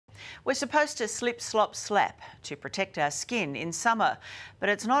We're supposed to slip, slop, slap to protect our skin in summer, but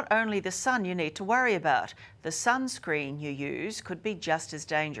it's not only the sun you need to worry about. The sunscreen you use could be just as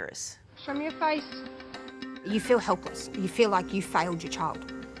dangerous. Show me your face. You feel helpless. You feel like you failed your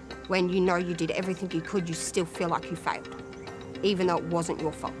child. When you know you did everything you could, you still feel like you failed, even though it wasn't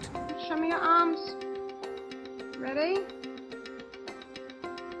your fault. Show me your arms. Ready?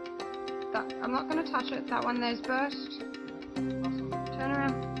 I'm not going to touch it. That one there's burst. Turn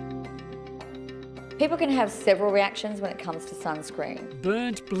around. People can have several reactions when it comes to sunscreen.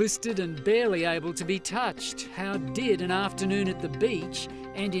 Burnt, blistered and barely able to be touched. How did an afternoon at the beach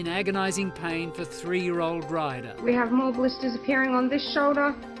end in agonising pain for 3-year-old Ryder? We have more blisters appearing on this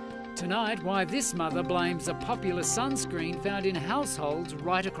shoulder. Tonight, why this mother blames a popular sunscreen found in households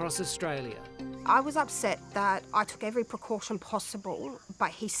right across Australia. I was upset that I took every precaution possible,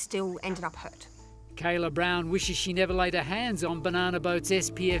 but he still ended up hurt. Kayla Brown wishes she never laid her hands on Banana Boat's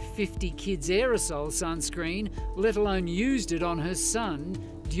SPF 50 Kids aerosol sunscreen, let alone used it on her son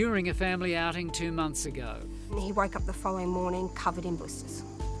during a family outing 2 months ago. He woke up the following morning covered in blisters.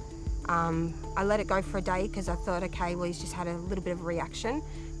 I let it go for a day because I thought, okay, well, he's just had a little bit of a reaction,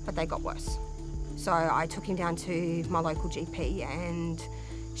 but they got worse. So I took him down to my local GP and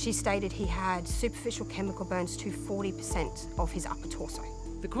she stated he had superficial chemical burns to 40% of his upper torso.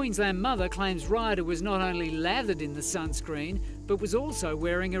 The Queensland mother claims Ryder was not only lathered in the sunscreen, but was also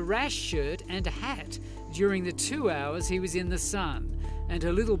wearing a rash shirt and a hat during the 2 hours he was in the sun. And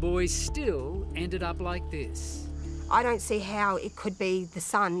her little boy still ended up like this. I don't see how it could be the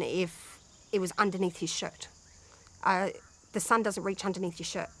sun if it was underneath his shirt. The sun doesn't reach underneath your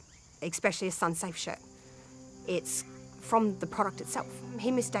shirt, especially a sun-safe shirt. It's from the product itself. He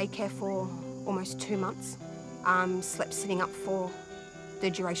missed daycare for almost 2 months, slept sitting up for the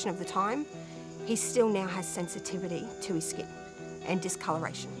duration of the time. He still now has sensitivity to his skin and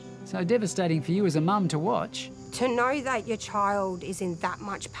discoloration. So devastating for you as a mum to watch. To know that your child is in that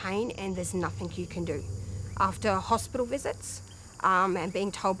much pain and there's nothing you can do. After hospital visits and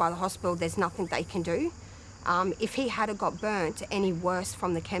being told by the hospital there's nothing they can do, if he had got burnt any worse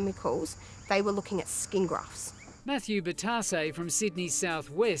from the chemicals, they were looking at skin grafts. Matthew Batase from Sydney's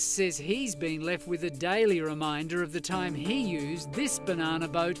southwest says he's been left with a daily reminder of the time he used this Banana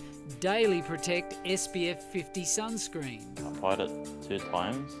Boat Daily Protect SPF 50 sunscreen. I applied it 2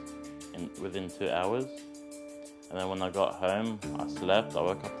 times within 2 hours, and then when I got home, I slept. I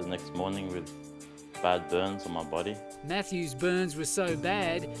woke up the next morning with bad burns on my body. Matthew's burns were so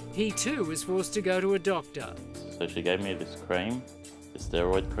bad, he too was forced to go to a doctor. So she gave me this cream, this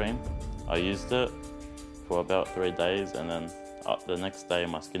steroid cream. I used it for about 3 days, and then the next day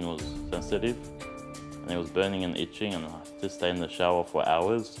my skin was sensitive and it was burning and itching, and I had to stay in the shower for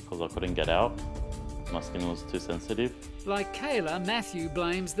hours because I couldn't get out. My skin was too sensitive. Like Kayla, Matthew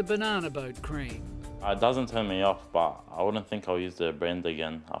blames the Banana Boat cream. It doesn't turn me off, but I wouldn't think I'll use the brand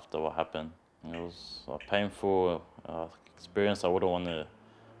again after what happened. It was a painful experience I wouldn't want to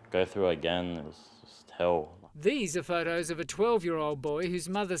go through again. It was just hell. These are photos of a 12-year-old boy whose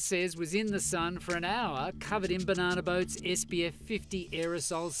mother says was in the sun for an hour covered in Banana Boat's SPF 50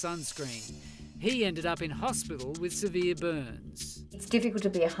 aerosol sunscreen. He ended up in hospital with severe burns. It's difficult to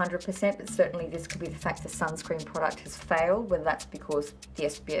be 100%, but certainly this could be the fact the sunscreen product has failed, whether that's because the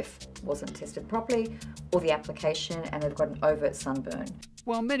SPF wasn't tested properly or the application and they've got an overt sunburn.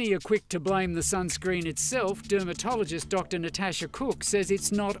 While many are quick to blame the sunscreen itself, dermatologist Dr. Natasha Cook says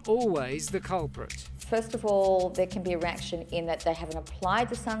it's not always the culprit. First of all, there can be a reaction in that they haven't applied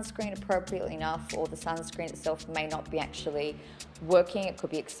the sunscreen appropriately enough, or the sunscreen itself may not be actually working. It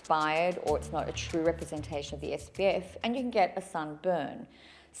could be expired, or it's not a true representation of the SPF, and you can get a sunburn.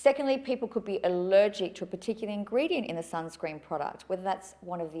 Secondly, people could be allergic to a particular ingredient in the sunscreen product, whether that's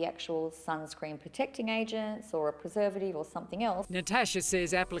one of the actual sunscreen protecting agents or a preservative or something else. Natasha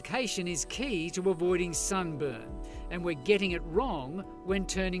says application is key to avoiding sunburn, and we're getting it wrong when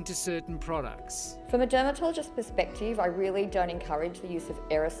turning to certain products. From a dermatologist perspective, I really don't encourage the use of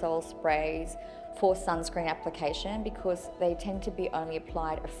aerosol sprays for sunscreen application because they tend to be only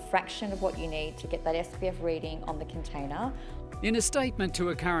applied a fraction of what you need to get that SPF reading on the container. In a statement to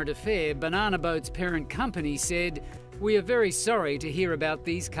A Current Affair, Banana Boat's parent company said, "We are very sorry to hear about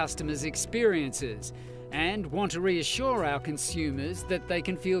these customers' experiences and want to reassure our consumers that they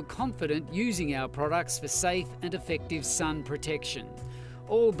can feel confident using our products for safe and effective sun protection.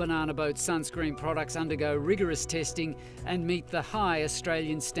 All Banana Boat sunscreen products undergo rigorous testing and meet the high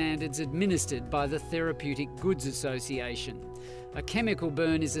Australian standards administered by the Therapeutic Goods Association. A chemical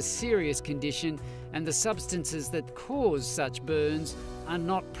burn is a serious condition, and the substances that cause such burns are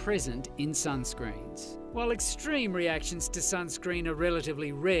not present in sunscreens. While extreme reactions to sunscreen are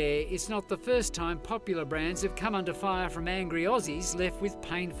relatively rare, it's not the first time popular brands have come under fire from angry Aussies left with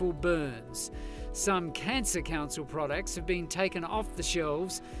painful burns. Some Cancer Council products have been taken off the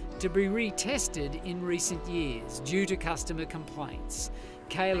shelves to be retested in recent years due to customer complaints.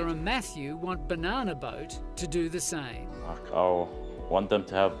 Kayla and Matthew want Banana Boat to do the same. I want them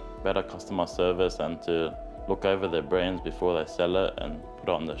to have better customer service and to look over their brands before they sell it and put it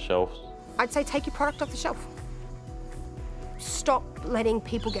on the shelves. I'd say take your product off the shelf. Stop letting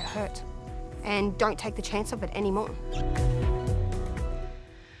people get hurt and don't take the chance of it anymore.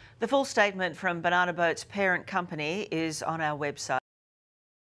 The full statement from Banana Boat's parent company is on our website.